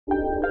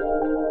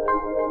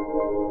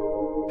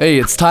Hey,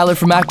 it's Tyler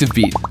from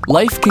ActiveBeat.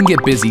 Life can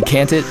get busy,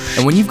 can't it?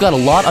 And when you've got a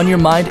lot on your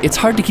mind, it's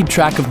hard to keep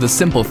track of the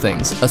simple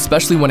things,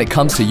 especially when it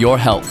comes to your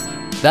health.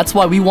 That's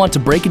why we want to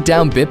break it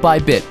down bit by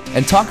bit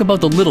and talk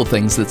about the little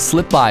things that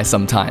slip by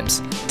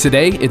sometimes.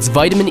 Today, it's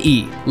vitamin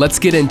E. Let's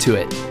get into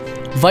it.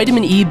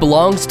 Vitamin E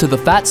belongs to the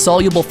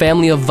fat-soluble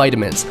family of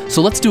vitamins,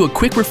 so let's do a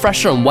quick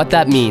refresher on what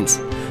that means.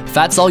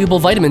 Fat-soluble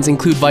vitamins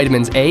include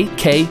vitamins A,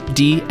 K,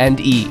 D, and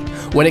E.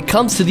 When it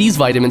comes to these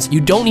vitamins, you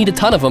don't need a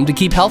ton of them to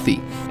keep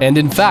healthy. And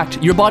in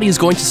fact, your body is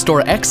going to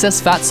store excess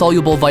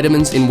fat-soluble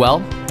vitamins in,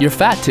 well, your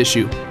fat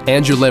tissue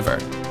and your liver.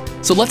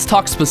 So let's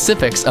talk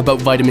specifics about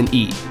vitamin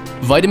E.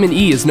 Vitamin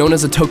E is known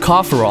as a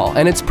tocopherol,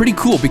 and it's pretty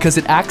cool because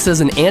it acts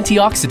as an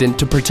antioxidant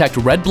to protect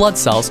red blood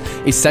cells,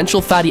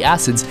 essential fatty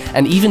acids,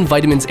 and even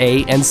vitamins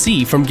A and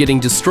C from getting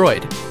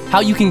destroyed. How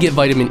you can get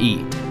vitamin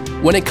E.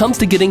 When it comes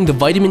to getting the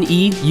vitamin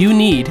E you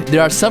need,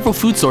 there are several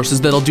food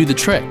sources that'll do the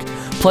trick.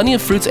 Plenty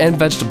of fruits and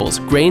vegetables,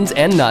 grains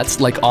and nuts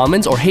like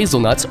almonds or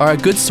hazelnuts are a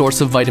good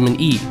source of vitamin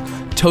E.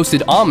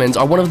 Toasted almonds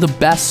are one of the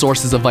best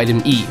sources of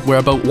vitamin E, where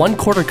about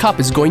 1/4 cup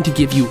is going to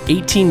give you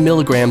 18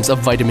 milligrams of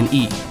vitamin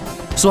E.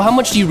 So how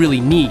much do you really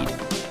need?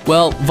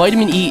 Well,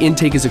 vitamin E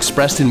intake is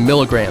expressed in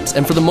milligrams,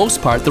 and for the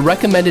most part, the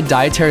recommended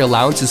dietary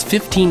allowance is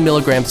 15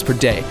 milligrams per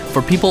day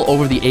for people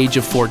over the age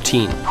of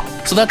 14.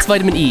 So that's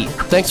vitamin E.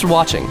 Thanks for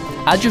watching.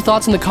 Add your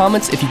thoughts in the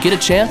comments if you get a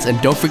chance,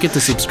 and don't forget to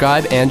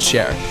subscribe and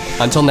share.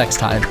 Until next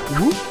time.